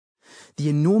the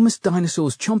enormous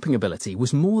dinosaur's chomping ability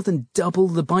was more than double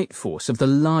the bite force of the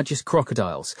largest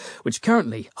crocodiles, which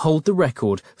currently hold the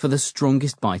record for the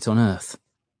strongest bite on Earth.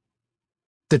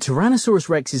 The Tyrannosaurus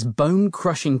rex's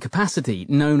bone-crushing capacity,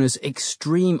 known as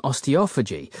extreme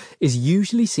osteophagy, is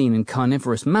usually seen in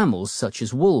carnivorous mammals such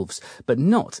as wolves, but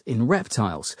not in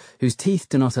reptiles, whose teeth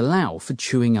do not allow for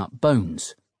chewing up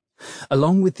bones.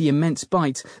 Along with the immense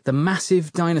bite, the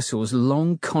massive dinosaur's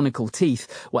long conical teeth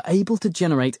were able to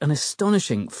generate an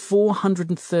astonishing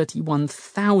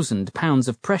 431,000 pounds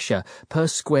of pressure per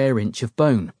square inch of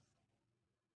bone.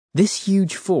 This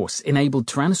huge force enabled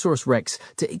Tyrannosaurus rex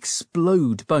to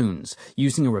explode bones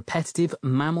using a repetitive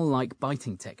mammal-like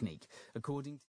biting technique, according to